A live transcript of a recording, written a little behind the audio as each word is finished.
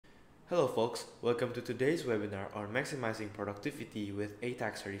Hello folks, welcome to today's webinar on maximizing productivity with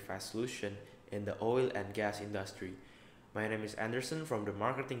ATEX-Certified solution in the oil and gas industry. My name is Anderson from the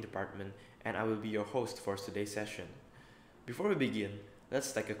marketing department and I will be your host for today's session. Before we begin,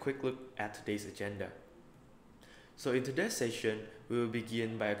 let's take a quick look at today's agenda. So in today's session, we will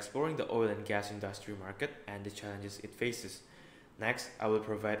begin by exploring the oil and gas industry market and the challenges it faces. Next, I will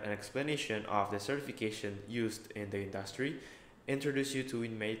provide an explanation of the certification used in the industry, introduce you to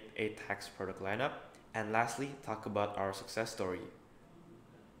Winmate ATEX product lineup, and lastly, talk about our success story.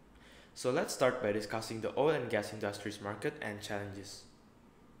 So let's start by discussing the oil and gas industry's market and challenges.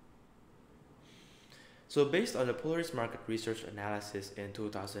 So based on the Polaris market research analysis in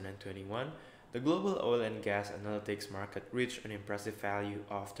 2021, the global oil and gas analytics market reached an impressive value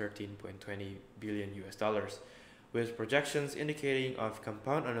of $13.20 billion US, with projections indicating of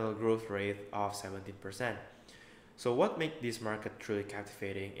compound annual growth rate of 17%. So what makes this market truly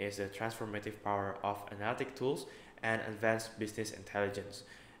captivating is the transformative power of analytic tools and advanced business intelligence.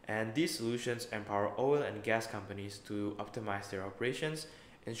 And these solutions empower oil and gas companies to optimize their operations,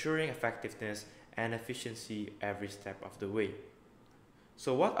 ensuring effectiveness and efficiency every step of the way.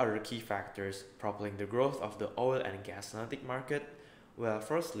 So what are the key factors propelling the growth of the oil and gas analytic market? Well,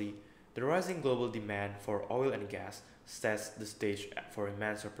 firstly, the rising global demand for oil and gas sets the stage for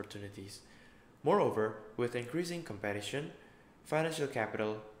immense opportunities. Moreover, with increasing competition, financial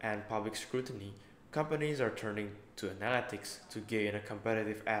capital, and public scrutiny, companies are turning to analytics to gain a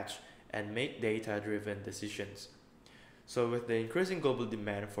competitive edge and make data-driven decisions. So with the increasing global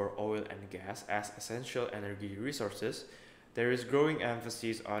demand for oil and gas as essential energy resources, there is growing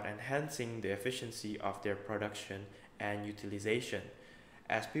emphasis on enhancing the efficiency of their production and utilization,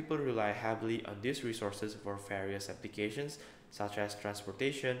 as people rely heavily on these resources for various applications such as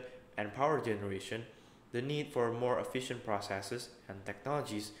transportation and power generation. The need for more efficient processes and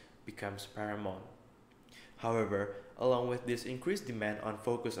technologies becomes paramount. However, along with this increased demand on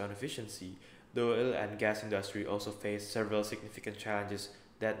focus on efficiency, the oil and gas industry also faces several significant challenges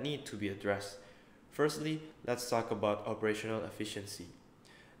that need to be addressed. Firstly, let's talk about operational efficiency.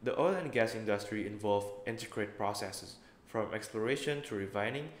 The oil and gas industry involves intricate processes, from exploration to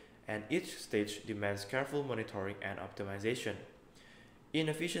refining, and each stage demands careful monitoring and optimization.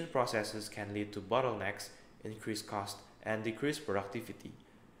 Inefficient processes can lead to bottlenecks, increased cost, and decreased productivity.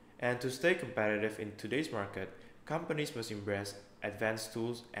 And to stay competitive in today's market, companies must embrace advanced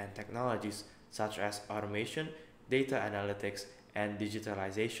tools and technologies such as automation, data analytics, and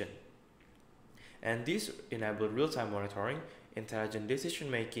digitalization. And these enable real-time monitoring, intelligent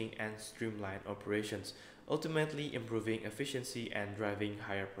decision-making, and streamlined operations, ultimately improving efficiency and driving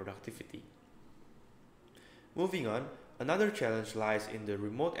higher productivity. Moving on, another challenge lies in the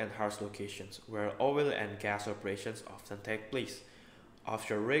remote and harsh locations where oil and gas operations often take place.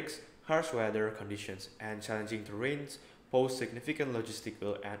 Offshore rigs, harsh weather conditions, and challenging terrains pose significant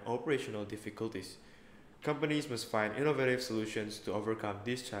logistical and operational difficulties. Companies must find innovative solutions to overcome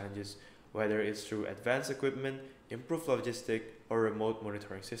these challenges, whether it's through advanced equipment, improved logistics, or remote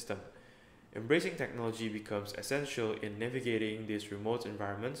monitoring system. Embracing technology becomes essential in navigating these remote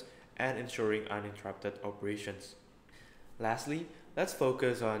environments and ensuring uninterrupted operations. Lastly, let's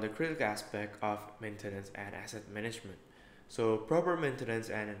focus on the critical aspect of maintenance and asset management. So proper maintenance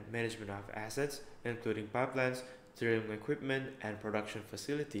and management of assets, including pipelines, drilling equipment, and production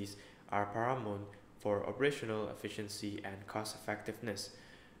facilities, are paramount for operational efficiency and cost effectiveness.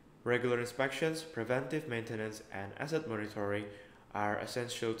 Regular inspections, preventive maintenance, and asset monitoring are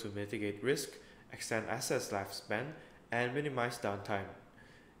essential to mitigate risk, extend assets' lifespan, and minimize downtime.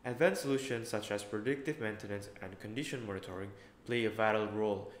 Advanced solutions such as predictive maintenance and condition monitoring play a vital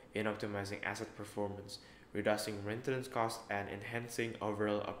role in optimizing asset performance, reducing maintenance costs, and enhancing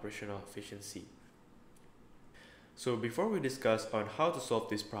overall operational efficiency. So before we discuss on how to solve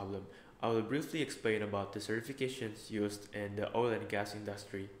this problem, I will briefly explain about the certifications used in the oil and gas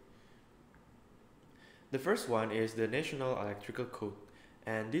industry. The first one is the National Electrical Code,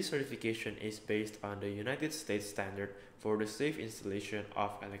 and this certification is based on the United States standard for the safe installation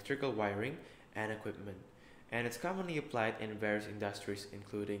of electrical wiring and equipment, and it's commonly applied in various industries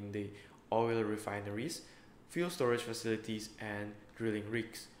including the oil refineries, fuel storage facilities, and drilling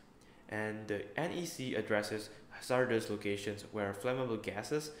rigs. And the NEC addresses hazardous locations where flammable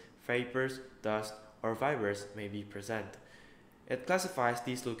gases, vapors, dust, or fibers may be present. It classifies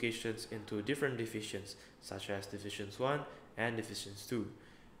these locations into different divisions, such as Divisions 1 and Divisions 2.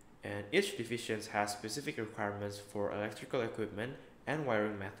 And each division has specific requirements for electrical equipment and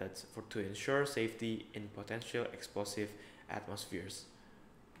wiring methods to ensure safety in potential explosive atmospheres.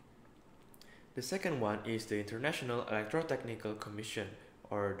 The second one is the International Electrotechnical Commission,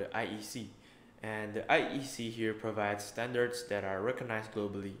 or the IEC. And the IEC here provides standards that are recognized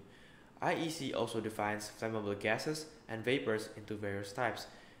globally. IEC also defines flammable gases and vapors into various types,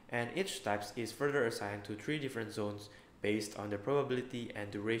 and each type is further assigned to 3 different zones based on the probability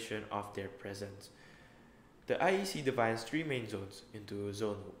and duration of their presence. The IEC defines 3 main zones into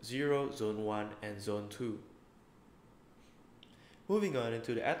Zone 0, Zone 1, and Zone 2. Moving on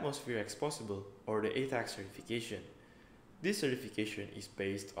into the atmosphere exposable or the ATEX certification. This certification is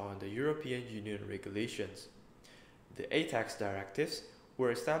based on the European Union regulations. The ATEX directives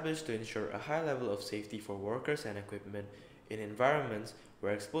were established to ensure a high level of safety for workers and equipment in environments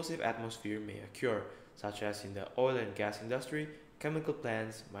where explosive atmosphere may occur, such as in the oil and gas industry, chemical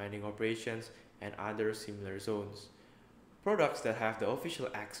plants, mining operations, and other similar zones. Products that have the official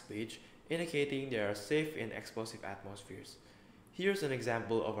X badge indicating they are safe in explosive atmospheres. Here's an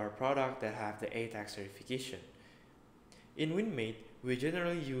example of our product that have the ATEX certification. In Winmate, we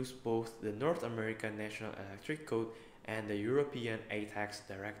generally use both the North American National Electric Code and the European ATEX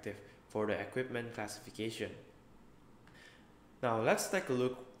Directive for the equipment classification. Now let's take a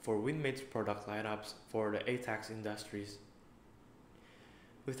look for Winmate's product lineups for the ATEX industries.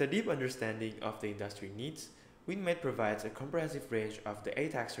 With a deep understanding of the industry needs, Winmate provides a comprehensive range of the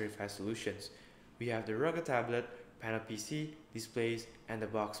ATEX certified solutions. We have the rugged tablet, panel PC, displays, and the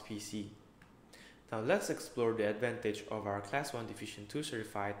box PC. Now let's explore the advantage of our Class 1 Division 2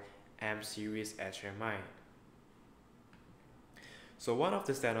 certified M series HMI. So one of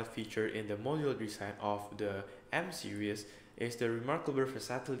the standout features in the modular design of the M series is the remarkable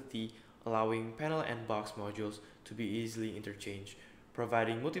versatility, allowing panel and box modules to be easily interchanged,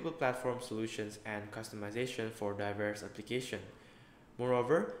 providing multiple platform solutions and customization for diverse applications.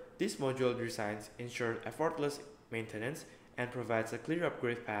 Moreover, these modular designs ensure effortless maintenance and provides a clear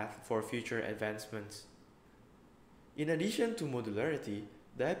upgrade path for future advancements. In addition to modularity,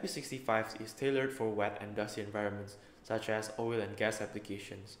 the IP65 is tailored for wet and dusty environments such as oil and gas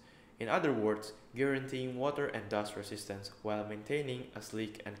applications. In other words, guaranteeing water and dust resistance while maintaining a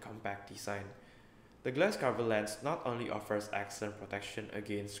sleek and compact design. The glass cover lens not only offers excellent protection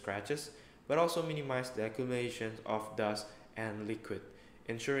against scratches, but also minimizes the accumulation of dust and liquid,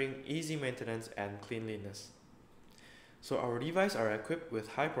 ensuring easy maintenance and cleanliness. So our devices are equipped with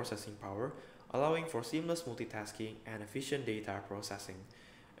high processing power, allowing for seamless multitasking and efficient data processing.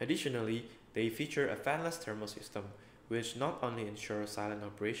 Additionally, they feature a fanless thermal system, which not only ensures silent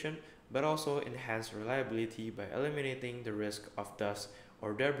operation, but also enhances reliability by eliminating the risk of dust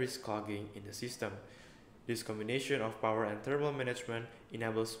or debris clogging in the system. This combination of power and thermal management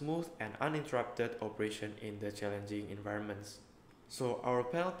enables smooth and uninterrupted operation in the challenging environments. So our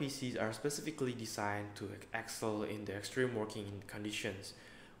panel PCs are specifically designed to excel in the extreme working conditions.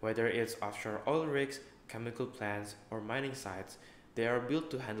 Whether it's offshore oil rigs, chemical plants, or mining sites, they are built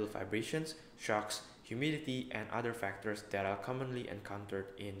to handle vibrations, shocks, humidity, and other factors that are commonly encountered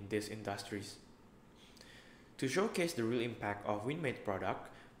in these industries. To showcase the real impact of Winmate product,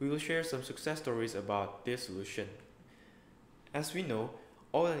 we will share some success stories about this solution. As we know,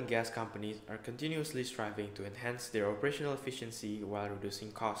 oil and gas companies are continuously striving to enhance their operational efficiency while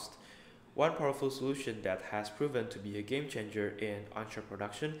reducing cost. One powerful solution that has proven to be a game changer in onshore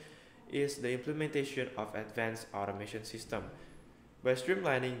production is the implementation of advanced automation system. By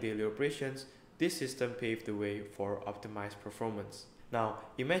streamlining daily operations, this system paved the way for optimized performance. Now,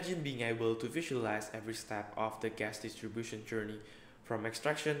 imagine being able to visualize every step of the gas distribution journey from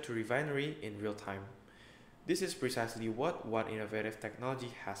extraction to refinery in real time. This is precisely what one innovative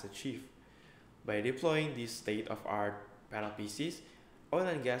technology has achieved. By deploying these state-of-art panel PCs, oil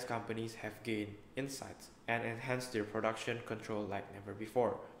and gas companies have gained insights and enhanced their production control like never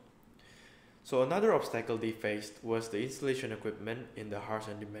before. So another obstacle they faced was the installation equipment in the harsh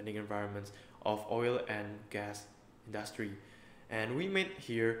and demanding environments of oil and gas industry. And Winmate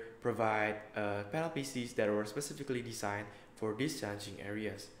here provide panel PCs that were specifically designed for these challenging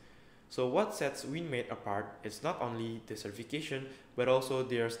areas. So what sets Winmate apart is not only the certification, but also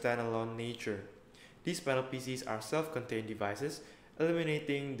their standalone nature. These panel PCs are self-contained devices,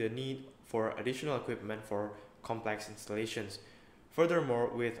 eliminating the need for additional equipment for complex installations. Furthermore,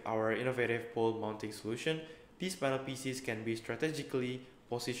 with our innovative pole mounting solution, these panel PCs can be strategically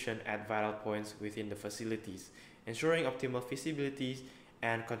positioned at vital points within the facilities, ensuring optimal visibility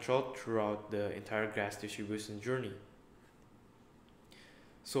and control throughout the entire gas distribution journey.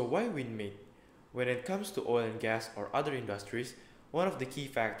 So why Winmate? When it comes to oil and gas or other industries, one of the key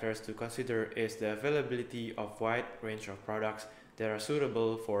factors to consider is the availability of wide range of products that are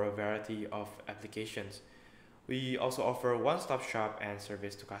suitable for a variety of applications. We also offer one-stop shop and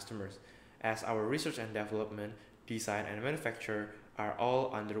service to customers, as our research and development, design and manufacture are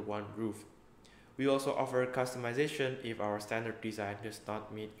all under one roof. We also offer customization if our standard design does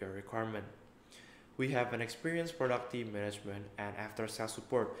not meet your requirement. We have an experienced product team management and after-sales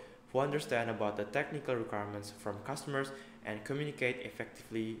support who understand about the technical requirements from customers and communicate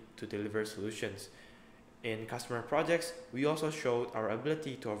effectively to deliver solutions. In customer projects, we also showed our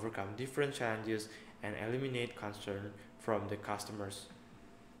ability to overcome different challenges and eliminate concern from the customers.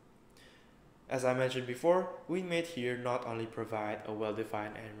 As I mentioned before, Winmate here not only provide a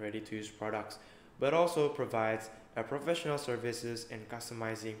well-defined and ready-to-use products, but also provides a professional services in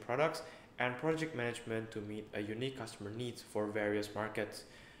customizing products and project management to meet a unique customer needs for various markets.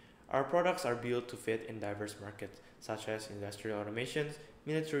 Our products are built to fit in diverse markets, such as industrial automations,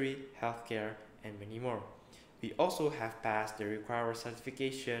 military, healthcare, and many more. We also have passed the required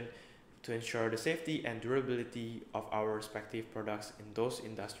certification to ensure the safety and durability of our respective products in those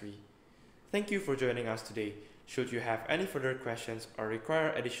industries. Thank you for joining us today. Should you have any further questions or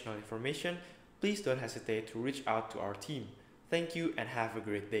require additional information, please don't hesitate to reach out to our team. Thank you and have a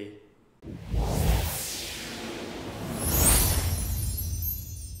great day.